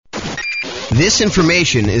This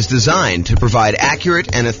information is designed to provide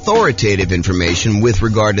accurate and authoritative information with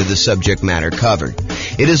regard to the subject matter covered.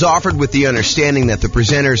 It is offered with the understanding that the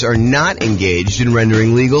presenters are not engaged in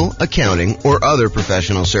rendering legal, accounting, or other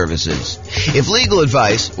professional services. If legal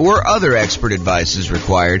advice or other expert advice is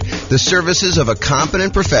required, the services of a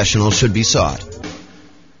competent professional should be sought.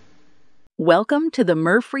 Welcome to the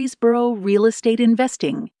Murfreesboro Real Estate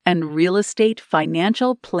Investing and Real Estate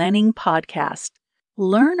Financial Planning Podcast.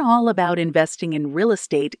 Learn all about investing in real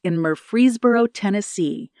estate in Murfreesboro,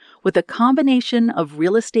 Tennessee, with a combination of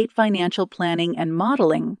real estate financial planning and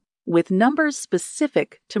modeling with numbers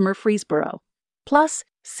specific to Murfreesboro, plus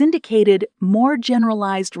syndicated, more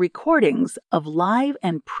generalized recordings of live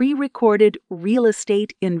and pre-recorded real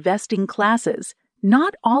estate investing classes,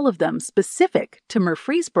 not all of them specific to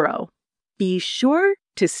Murfreesboro. Be sure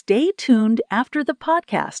to stay tuned after the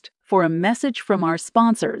podcast for a message from our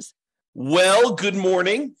sponsors. Well, good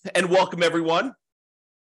morning and welcome, everyone.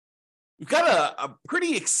 We've got a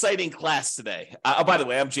pretty exciting class today. By the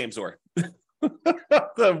way, I'm James Orr.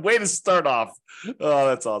 The way to start off. Oh,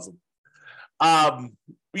 that's awesome.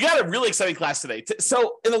 We got a really exciting class today.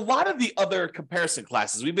 So in a lot of the other comparison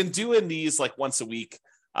classes, we've been doing these like once a week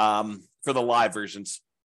for the live versions.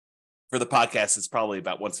 For the podcast, it's probably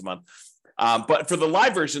about once a month. But for the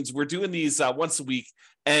live versions, we're doing these once a week.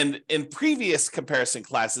 And in previous comparison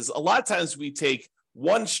classes, a lot of times we take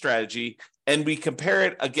one strategy and we compare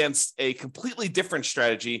it against a completely different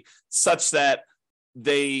strategy such that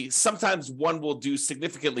sometimes one will do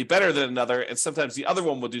significantly better than another, and sometimes the other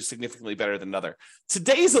one will do significantly better than another.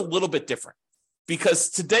 Today's a little bit different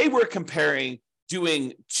because today we're comparing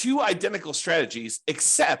doing two identical strategies,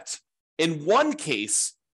 except in one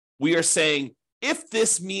case, we are saying, if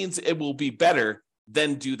this means it will be better,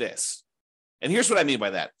 then do this. And here's what I mean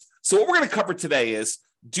by that. So what we're going to cover today is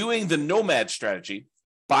doing the nomad strategy,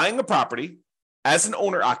 buying a property as an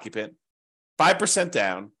owner-occupant, 5%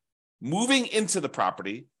 down, moving into the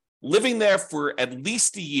property, living there for at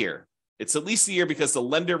least a year. It's at least a year because the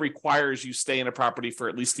lender requires you stay in a property for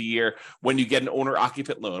at least a year when you get an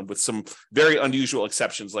owner-occupant loan, with some very unusual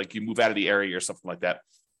exceptions, like you move out of the area or something like that.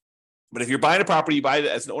 But if you're buying a property, you buy it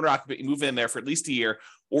as an owner-occupant, you move in there for at least a year,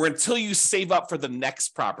 or until you save up for the next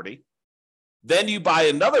property. Then you buy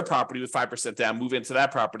another property with 5% down, move into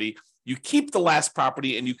that property. You keep the last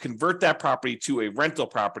property and you convert that property to a rental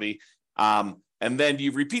property. And then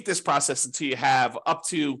you repeat this process until you have up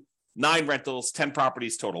to 9 rentals, 10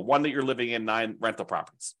 properties total, one that you're living in, 9 rental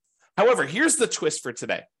properties. However, here's the twist for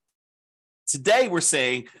today. Today, we're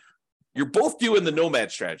saying you're both doing the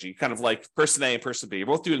nomad strategy, kind of like person A and person B. You're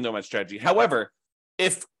both doing the nomad strategy. However,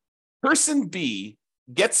 if person B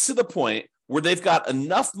gets to the point where they've got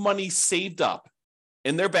enough money saved up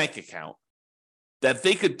in their bank account that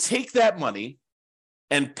they could take that money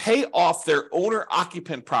and pay off their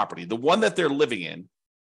owner-occupant property, the one that they're living in,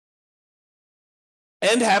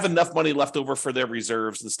 and have enough money left over for their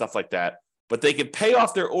reserves and stuff like that, but they could pay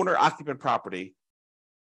off their owner-occupant property.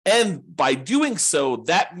 And by doing so,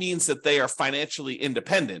 that means that they are financially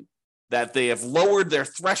independent, that they have lowered their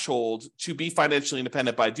threshold to be financially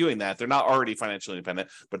independent by doing that. They're not already financially independent,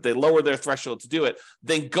 but they lower their threshold to do it.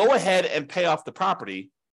 Then go ahead and pay off the property,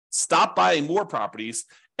 stop buying more properties,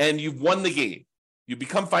 and you've won the game. You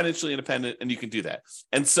become financially independent and you can do that.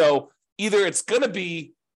 And so either it's going to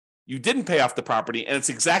be you didn't pay off the property and it's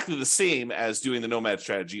exactly the same as doing the nomad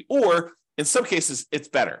strategy, or in some cases, it's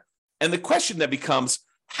better. And the question that becomes,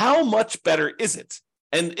 how much better is it?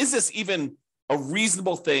 And is this even a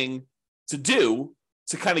reasonable thing to do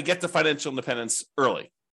to kind of get to financial independence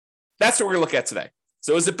early? That's what we're going to look at today.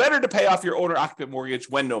 So is it better to pay off your owner-occupant mortgage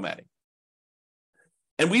when nomading?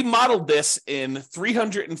 And we modeled this in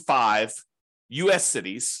 305 U.S.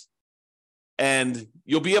 cities, and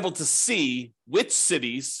you'll be able to see which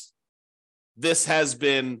cities this has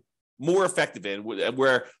been more effective in,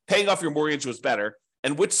 where paying off your mortgage was better,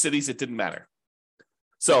 and which cities it didn't matter.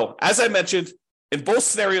 So, as I mentioned, in both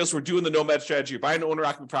scenarios, we're doing the nomad strategy. You're buying an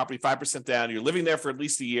owner-occupant property, 5% down. You're living there for at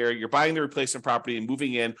least a year. You're buying the replacement property and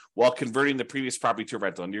moving in while converting the previous property to a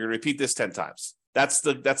rental. And you're going to repeat this 10 times. That's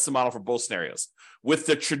the model for both scenarios. With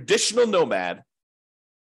the traditional nomad,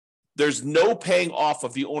 there's no paying off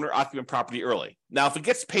of the owner-occupant property early. Now, if it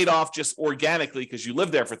gets paid off just organically because you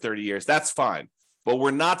lived there for 30 years, that's fine. But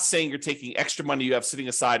we're not saying you're taking extra money you have sitting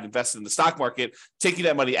aside, invested in the stock market, taking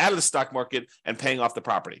that money out of the stock market and paying off the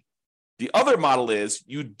property. The other model is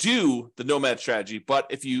you do the nomad strategy, but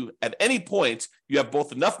if you, at any point, you have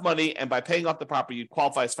both enough money and by paying off the property, you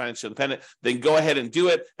qualify as financially independent, then go ahead and do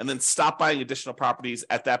it and then stop buying additional properties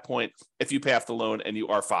at that point if you pay off the loan and you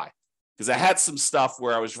are fine. Because I had some stuff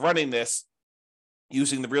where I was running this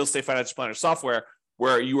using the real estate financial planner software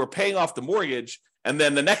where you were paying off the mortgage. And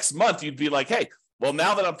then the next month you'd be like, hey, well,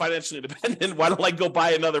 now that I'm financially independent, why don't I go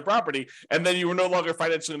buy another property? And then you were no longer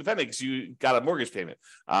financially independent because you got a mortgage payment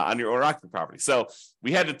on your owner-occupant property. So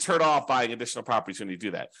we had to turn off buying additional properties when you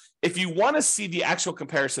do that. If you want to see the actual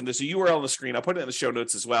comparison, there's a URL on the screen. I'll put it in the show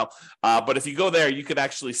notes as well. But if you go there, you could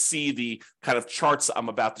actually see the kind of charts I'm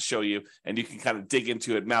about to show you, and you can kind of dig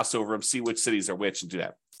into it, mouse over them, see which cities are which, and do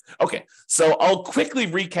that. Okay, so I'll quickly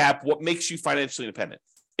recap what makes you financially independent.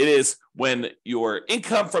 It is when your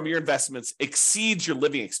income from your investments exceeds your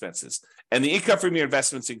living expenses. And the income from your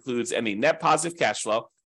investments includes any net positive cash flow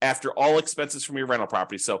after all expenses from your rental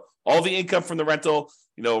property. So all the income from the rental,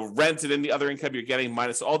 rent and any other income you're getting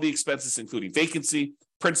minus all the expenses, including vacancy,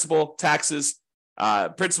 principal, taxes,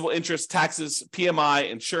 principal, interest, taxes, PMI,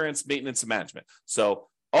 insurance, maintenance, and management. So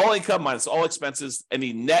all income minus all expenses,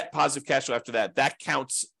 any net positive cash flow after that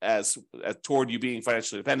counts as toward you being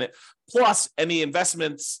financially independent, plus any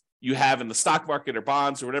investments you have in the stock market or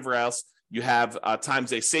bonds or whatever else you have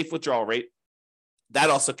times a safe withdrawal rate. That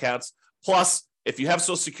also counts. Plus, if you have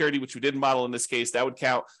Social Security, which we didn't model in this case, that would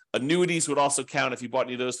count. Annuities would also count if you bought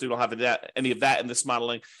any of those. So you don't have any of that in this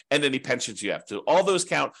modeling, and any pensions you have. So all those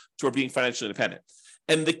count toward being financially independent.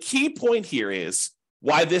 And the key point here is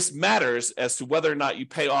why this matters as to whether or not you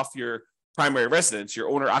pay off your primary residence, your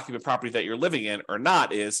owner-occupant property that you're living in or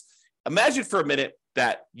not, is imagine for a minute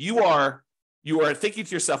that you are thinking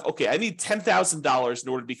to yourself, okay, I need $10,000 in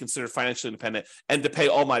order to be considered financially independent and to pay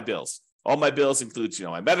all my bills. All my bills includes,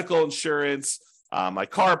 my medical insurance, my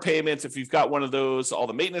car payments, if you've got one of those, all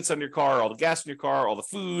the maintenance on your car, all the gas in your car, all the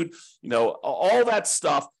food, all that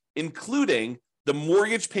stuff, including the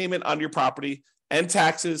mortgage payment on your property, and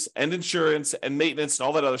taxes and insurance and maintenance and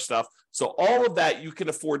all that other stuff. So all of that you can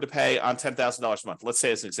afford to pay on $10,000 a month, let's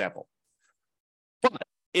say as an example. But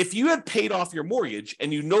if you had paid off your mortgage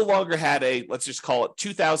and you no longer had let's just call it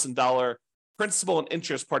 $2,000 principal and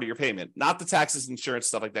interest part of your payment, not the taxes, insurance,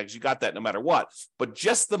 stuff like that, because you got that no matter what, but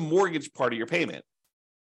just the mortgage part of your payment,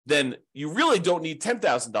 then you really don't need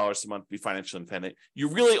 $10,000 a month to be financially independent. You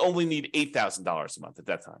really only need $8,000 a month at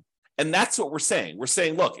that time. And that's what we're saying. We're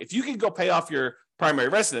saying, look, if you can go pay off your primary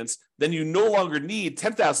residence, then you no longer need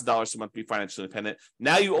 $10,000 a month to be financially independent.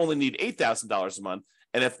 Now you only need $8,000 a month.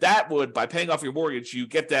 And if that would, by paying off your mortgage, you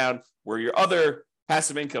get down where your other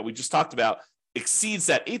passive income we just talked about exceeds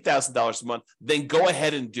that $8,000 a month, then go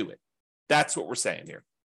ahead and do it. That's what we're saying here.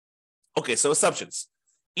 Okay, so assumptions.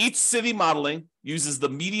 Each city modeling uses the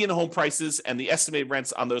median home prices and the estimated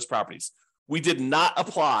rents on those properties. We did not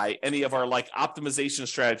apply any of our optimization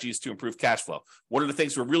strategies to improve cash flow. One of the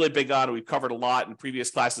things we're really big on, and we've covered a lot in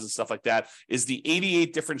previous classes and stuff like that, is the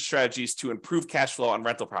 88 different strategies to improve cash flow on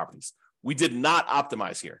rental properties. We did not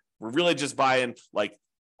optimize here. We're really just buying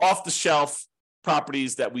off-the-shelf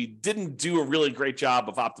properties that we didn't do a really great job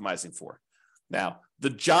of optimizing for. Now, the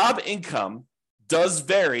job income does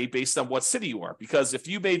vary based on what city you are, because if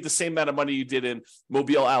you made the same amount of money you did in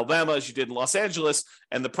Mobile, Alabama as you did in Los Angeles,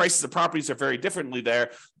 and the prices of properties are very differently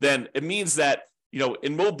there, then it means that,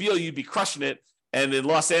 in Mobile, you'd be crushing it, and in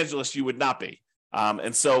Los Angeles, you would not be.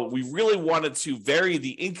 And so we really wanted to vary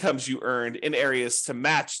the incomes you earned in areas to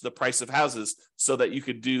match the price of houses so that you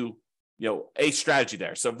could do, a strategy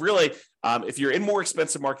there. So really, if you're in more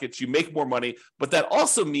expensive markets, you make more money, but that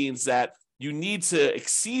also means that you need to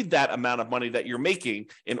exceed that amount of money that you're making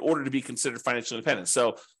in order to be considered financially independent.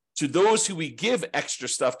 So to those who we give extra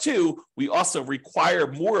stuff to, we also require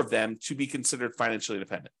more of them to be considered financially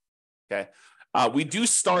independent. Okay. We do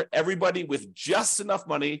start everybody with just enough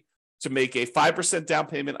money to make a 5% down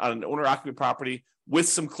payment on an owner-occupant property with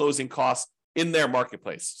some closing costs in their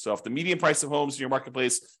marketplace. So if the median price of homes in your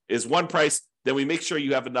marketplace is one price, then we make sure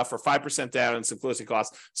you have enough for 5% down and some closing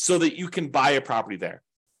costs so that you can buy a property there.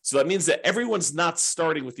 So that means that everyone's not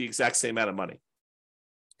starting with the exact same amount of money.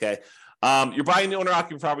 Okay. You're buying the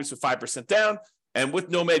owner-occupant properties with 5% down, and with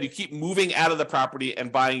Nomad, you keep moving out of the property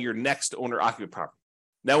and buying your next owner-occupant property.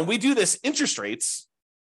 Now, when we do this, the interest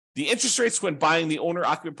rates when buying the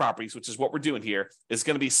owner-occupant properties, which is what we're doing here, is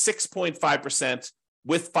going to be 6.5%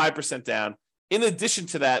 with 5% down. In addition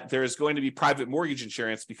to that, there is going to be private mortgage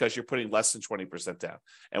insurance because you're putting less than 20% down.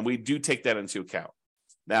 And we do take that into account.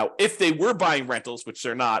 Now, if they were buying rentals, which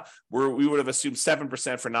they're not, we would have assumed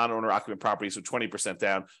 7% for non-owner occupant properties with 20%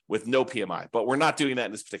 down with no PMI. But we're not doing that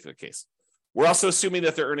in this particular case. We're also assuming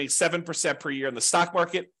that they're earning 7% per year in the stock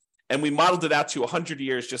market. And we modeled it out to 100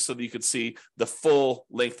 years just so that you could see the full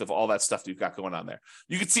length of all that stuff that you've got going on there.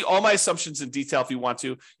 You can see all my assumptions in detail if you want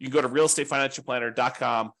to. You can go to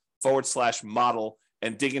realestatefinancialplanner.com/model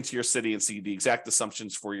and dig into your city and see the exact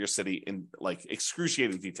assumptions for your city in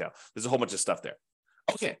excruciating detail. There's a whole bunch of stuff there.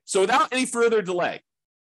 Okay, so without any further delay,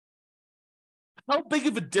 how big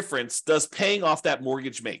of a difference does paying off that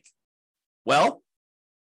mortgage make? Well,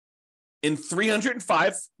 in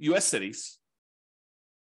 305 US cities,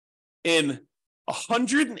 in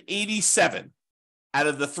 187 out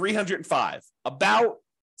of the 305, about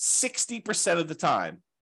 60% of the time,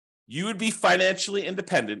 you would be financially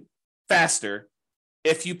independent faster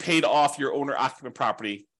if you paid off your owner-occupant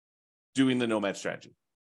property doing the nomad strategy.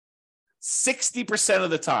 60% of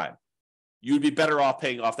the time, you would be better off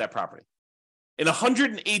paying off that property. In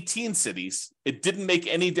 118 cities, it didn't make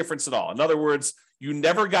any difference at all. In other words, you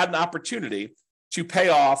never got an opportunity to pay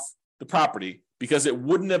off the property because it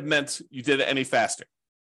wouldn't have meant you did it any faster.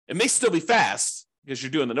 It may still be fast because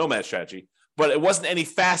you're doing the nomad strategy, but it wasn't any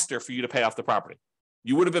faster for you to pay off the property.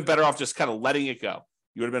 You would have been better off just kind of letting it go.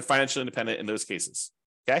 You would have been financially independent in those cases,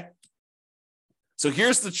 okay? So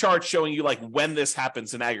here's the chart showing you like when this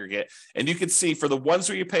happens in aggregate. And you can see for the ones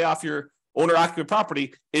where you pay off your owner-occupant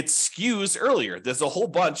property, it skews earlier. There's a whole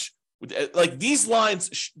bunch. Like these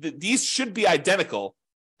lines, these should be identical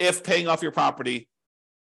if paying off your property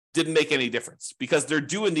didn't make any difference because they're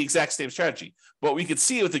doing the exact same strategy. But we could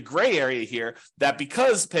see with the gray area here that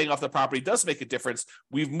because paying off the property does make a difference,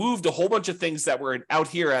 we've moved a whole bunch of things that were out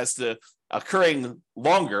here as to occurring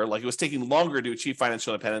longer, like it was taking longer to achieve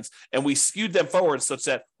financial independence, and we skewed them forward such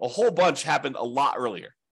that a whole bunch happened a lot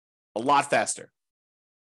earlier, a lot faster.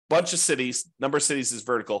 Bunch of cities, number of cities is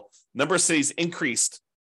vertical, number of cities increased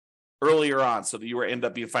earlier on so that you were end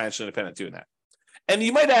up being financially independent doing that. And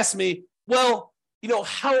you might ask me, well, you know,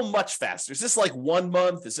 how much faster? Is this like 1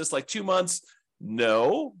 month? Is this like 2 months?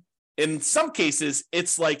 No. In some cases,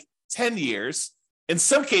 it's like 10 years. In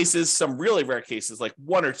some cases, some really rare cases, like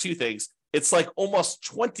 1 or 2 things, it's like almost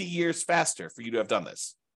 20 years faster for you to have done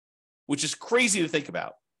this, which is crazy to think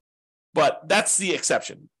about. But that's the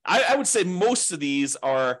exception. I would say most of these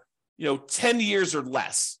are, 10 years or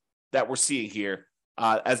less that we're seeing here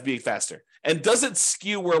as being faster. And does it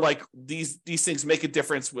skew where like these things make a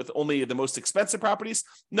difference with only the most expensive properties?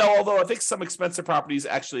 No, although I think some expensive properties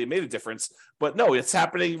actually made a difference. But no, it's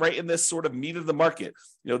happening right in this sort of meat of the market.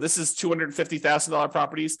 This is $250,000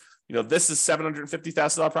 properties. This is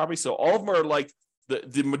 $750,000 properties. So all of them are like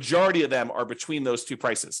the majority of them are between those two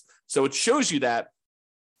prices. So it shows you that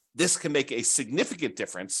this can make a significant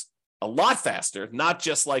difference a lot faster, not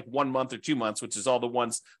just like 1 month or 2 months, which is all the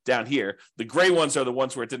ones down here. The gray ones are the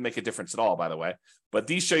ones where it didn't make a difference at all, by the way. But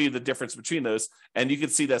these show you the difference between those. And you can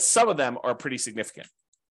see that some of them are pretty significant.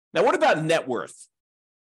 Now, what about net worth?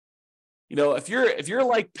 If you're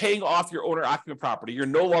like paying off your owner-occupant property, you're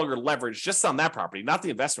no longer leveraged just on that property, not the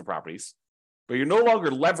investment properties, but you're no longer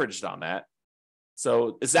leveraged on that.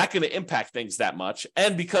 So is that going to impact things that much?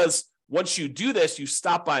 And because once you do this, you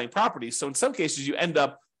stop buying properties. So in some cases, you end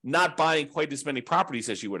up not buying quite as many properties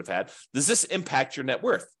as you would have had. Does this impact your net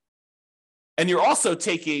worth? And you're also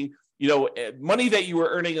taking, money that you were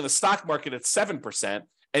earning in the stock market at 7%,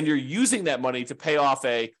 and you're using that money to pay off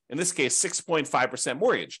in this case, 6.5%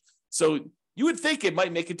 mortgage. So you would think it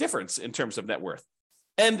might make a difference in terms of net worth.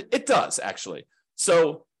 And it does, actually.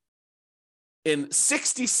 So in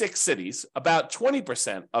 66 cities, about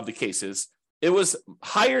 20% of the cases, it was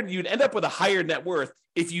higher. You'd end up with a higher net worth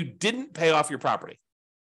if you didn't pay off your property.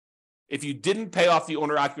 If you didn't pay off the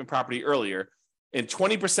owner-occupant property earlier, in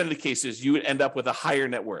 20% of the cases, you would end up with a higher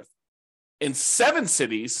net worth. In 7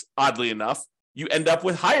 cities, oddly enough, you end up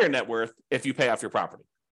with higher net worth if you pay off your property,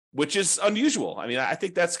 which is unusual. I mean, I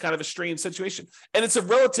think that's kind of a strange situation. And it's a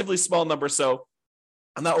relatively small number, so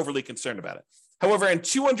I'm not overly concerned about it. However, in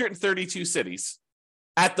 232 cities,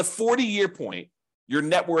 at the 40-year point, your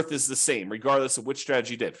net worth is the same, regardless of which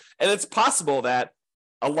strategy you did. And it's possible that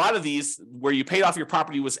a lot of these where you paid off your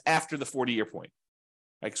property was after the 40-year point,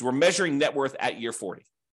 right? Because we're measuring net worth at year 40.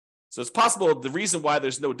 So it's possible the reason why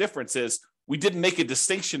there's no difference is we didn't make a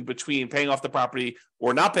distinction between paying off the property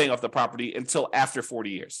or not paying off the property until after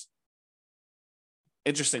 40 years.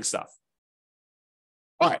 Interesting stuff.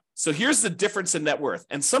 All right, so here's the difference in net worth.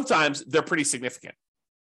 And sometimes they're pretty significant.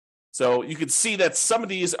 So you can see that some of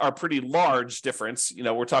these are pretty large difference.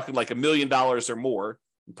 We're talking like $1 million or more.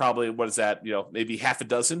 Probably, what is that? Maybe half a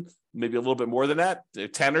dozen, maybe a little bit more than that,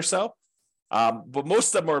 10 or so. But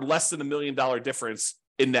most of them are less than $1 million difference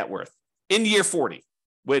in net worth in year 40,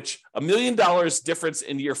 which $1 million difference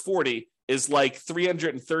in year 40 is like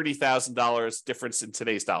 $330,000 difference in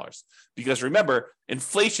today's dollars. Because remember,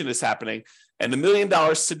 inflation is happening, and $1 million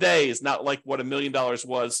today is not like what $1 million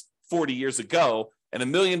was 40 years ago, and $1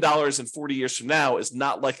 million in 40 years from now is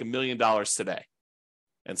not like $1 million today.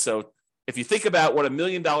 And so if you think about what $1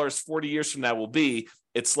 million 40 years from now will be,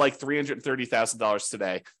 it's like $330,000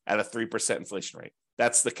 today at a 3% inflation rate.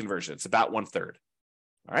 That's the conversion. It's about 1/3.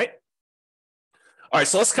 All right. All right.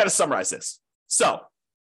 So let's kind of summarize this. So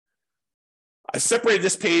I separated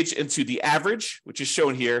this page into the average, which is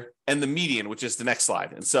shown here, and the median, which is the next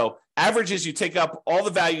slide. And so average is you take up all the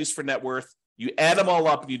values for net worth, you add them all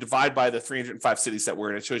up, and you divide by the 305 cities that we're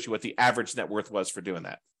in. It shows you what the average net worth was for doing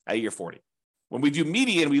that at year 40. When we do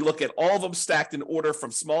median, we look at all of them stacked in order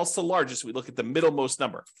from smallest to largest. We look at the middlemost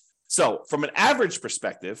number. So from an average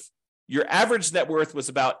perspective, your average net worth was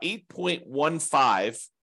about $8.15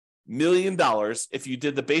 million if you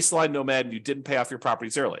did the baseline nomad and you didn't pay off your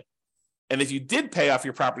properties early. And if you did pay off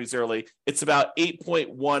your properties early, it's about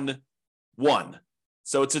 8.11.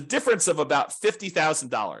 So it's a difference of about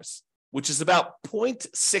 $50,000, which is about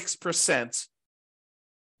 0.6%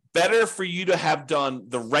 better for you to have done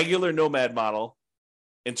the regular nomad model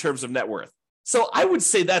in terms of net worth. So I would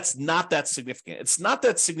say that's not that significant. It's not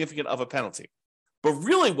that significant of a penalty. But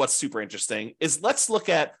really what's super interesting is let's look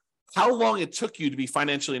at how long it took you to be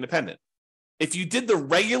financially independent. If you did the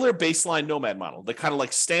regular baseline nomad model, the kind of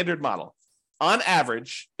like standard model, on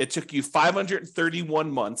average, it took you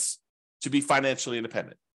 531 months to be financially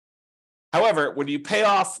independent. However, when you pay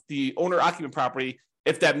off the owner-occupant property,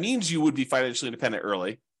 if that means you would be financially independent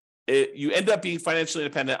early, you end up being financially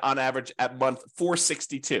independent on average at month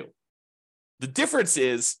 462. The difference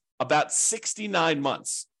is about 69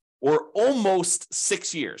 months or almost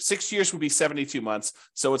 6 years. 6 years would be 72 months.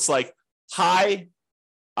 So it's like high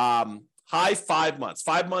 5 months,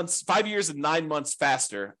 5 years and 9 months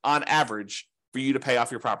faster on average for you to pay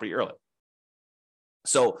off your property early.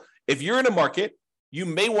 So if you're in a market, you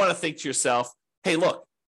may want to think to yourself, hey, look,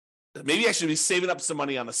 maybe I should be saving up some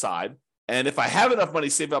money on the side. And if I have enough money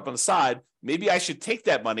saved up on the side, maybe I should take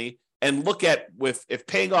that money and look at if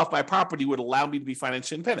paying off my property would allow me to be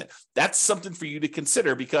financially independent. That's something for you to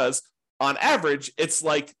consider because on average, it's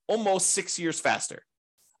like almost 6 years faster.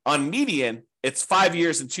 On median, it's 5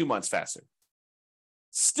 years and 2 months faster.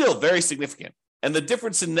 Still very significant. And the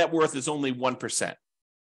difference in net worth is only 1%.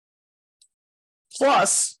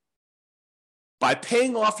 Plus, by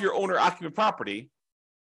paying off your owner-occupant property,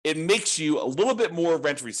 it makes you a little bit more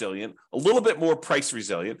rent resilient, a little bit more price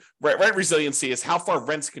resilient. Rent resiliency is how far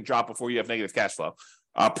rents can drop before you have negative cash flow.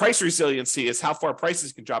 Price resiliency is how far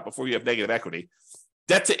prices can drop before you have negative equity.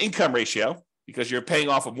 Debt to income ratio, because you're paying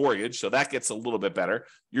off a mortgage, so that gets a little bit better.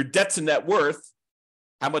 Your debt to net worth,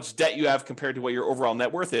 how much debt you have compared to what your overall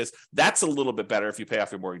net worth is, that's a little bit better if you pay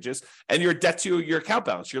off your mortgages. And your debt to your account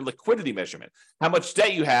balance, your liquidity measurement, how much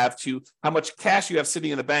debt you have to how much cash you have sitting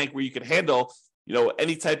in the bank where you can handle,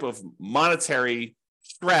 any type of monetary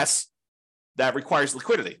stress that requires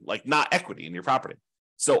liquidity, like not equity in your property.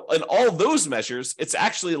 So in all those measures, it's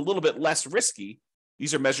actually a little bit less risky.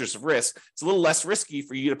 These are measures of risk. It's a little less risky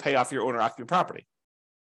for you to pay off your owner-occupant property.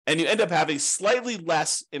 And you end up having slightly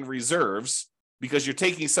less in reserves because you're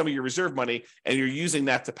taking some of your reserve money and you're using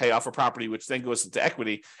that to pay off a property, which then goes into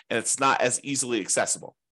equity, and it's not as easily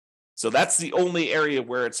accessible. So that's the only area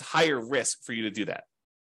where it's higher risk for you to do that.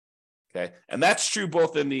 Okay. And that's true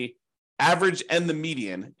both in the average and the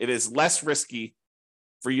median. It is less risky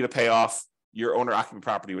for you to pay off your owner-occupant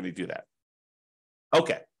property when you do that.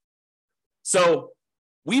 Okay. So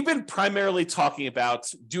we've been primarily talking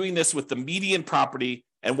about doing this with the median property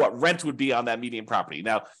and what rent would be on that median property.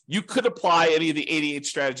 Now, you could apply any of the 88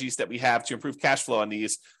 strategies that we have to improve cash flow on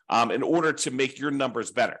these in order to make your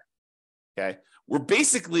numbers better. Okay. We're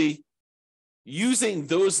basically using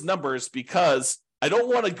those numbers because I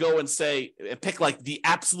don't want to go and pick like the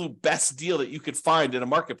absolute best deal that you could find in a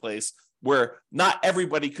marketplace where not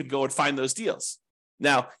everybody could go and find those deals.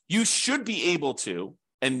 Now, you should be able to,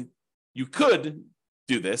 and you could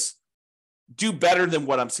do this, do better than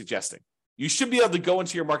what I'm suggesting. You should be able to go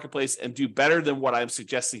into your marketplace and do better than what I'm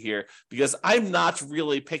suggesting here because I'm not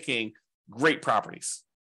really picking great properties.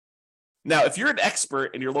 Now, if you're an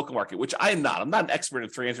expert in your local market, which I am not, I'm not an expert in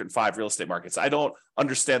 305 real estate markets. I don't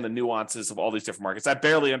understand the nuances of all these different markets. I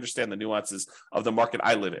barely understand the nuances of the market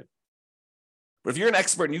I live in. But if you're an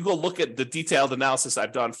expert and you go look at the detailed analysis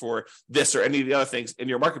I've done for this or any of the other things in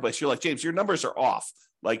your marketplace, you're like, James, your numbers are off.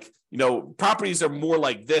 Like, properties are more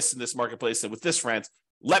like this in this marketplace than with this rent.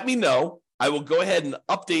 Let me know. I will go ahead and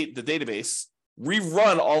update the database,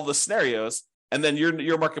 rerun all the scenarios, and then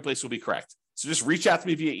your marketplace will be correct. So just reach out to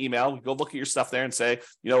me via email. Go look at your stuff there and say,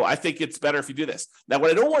 I think it's better if you do this. Now,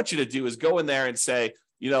 what I don't want you to do is go in there and say,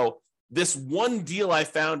 this one deal I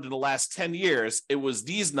found in the last 10 years, it was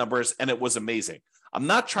these numbers and it was amazing. I'm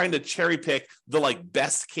not trying to cherry pick the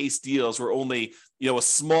best case deals where only, a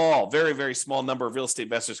small, very, very small number of real estate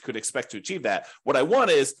investors could expect to achieve that. What I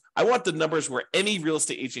want the numbers where any real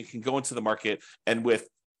estate agent can go into the market and with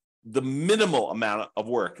the minimal amount of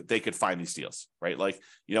work they could find these deals, right? Like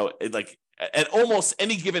at almost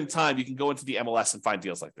any given time, you can go into the MLS and find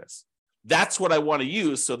deals like this. That's what I want to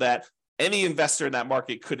use so that any investor in that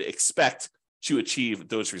market could expect to achieve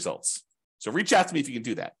those results. So reach out to me if you can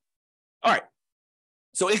do that. All right.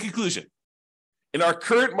 So in conclusion, in our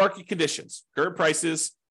current market conditions, current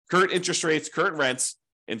prices, current interest rates, current rents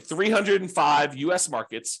in 305 US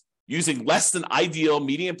markets, using less than ideal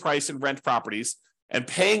median price and rent properties and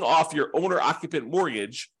paying off your owner-occupant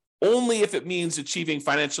mortgage only if it means achieving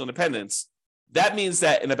financial independence, that means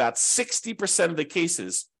that in about 60% of the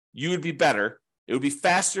cases, you would be better. It would be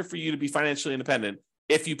faster for you to be financially independent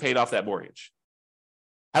if you paid off that mortgage.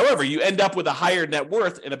 However, you end up with a higher net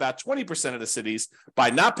worth in about 20% of the cities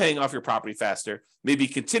by not paying off your property faster, maybe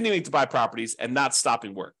continuing to buy properties and not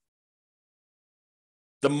stopping work.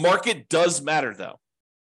 The market does matter, though.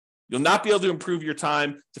 You'll not be able to improve your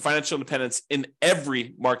time to financial independence in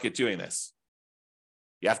every market doing this.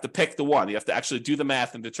 You have to pick the one. You have to actually do the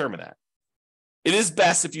math and determine that. It is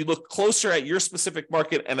best if you look closer at your specific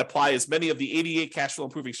market and apply as many of the 88 cash flow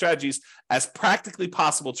improving strategies as practically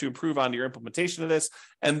possible to improve on your implementation of this,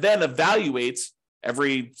 and then evaluate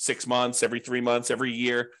every 6 months, every 3 months, every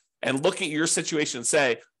year, and look at your situation and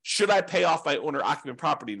say, should I pay off my owner-occupant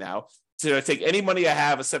property now? Should I take any money I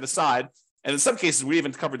have set aside? And in some cases, we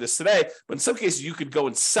even covered this today, but in some cases, you could go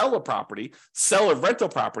and sell a property, sell a rental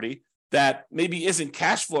property that maybe isn't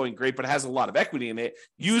cash flowing great, but has a lot of equity in it.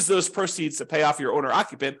 Use those proceeds to pay off your owner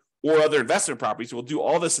occupant or other investment properties. We'll do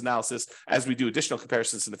all this analysis as we do additional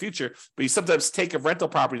comparisons in the future. But you sometimes take a rental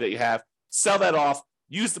property that you have, sell that off,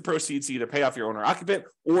 use the proceeds to either pay off your owner occupant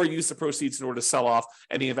or use the proceeds in order to sell off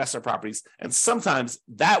any investment properties. And sometimes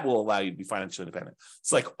that will allow you to be financially independent.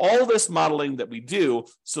 It's like all this modeling that we do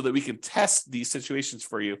so that we can test these situations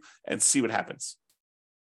for you and see what happens.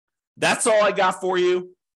 That's all I got for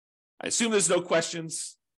you. I assume there's no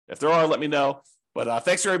questions. If there are, let me know. But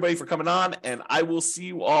thanks everybody for coming on, and I will see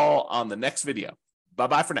you all on the next video.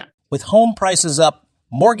 Bye-bye for now. With home prices up,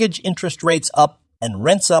 mortgage interest rates up, and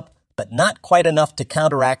rents up, but not quite enough to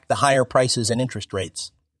counteract the higher prices and interest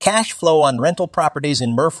rates, cash flow on rental properties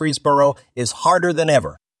in Murfreesboro is harder than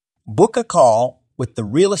ever. Book a call with the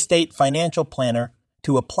Real Estate Financial Planner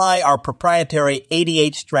to apply our proprietary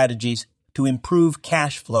 88 strategies to improve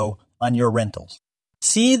cash flow on your rentals.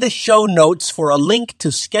 See the show notes for a link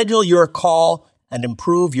to schedule your call and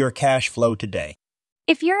improve your cash flow today.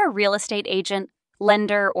 If you're a real estate agent,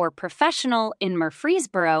 lender, or professional in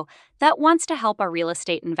Murfreesboro that wants to help our real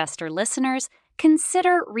estate investor listeners,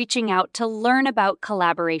 consider reaching out to learn about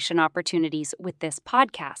collaboration opportunities with this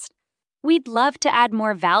podcast. We'd love to add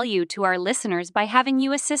more value to our listeners by having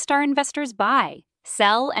you assist our investors buy,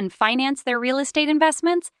 sell, and finance their real estate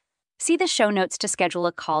investments. See the show notes to schedule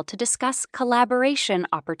a call to discuss collaboration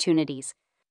opportunities.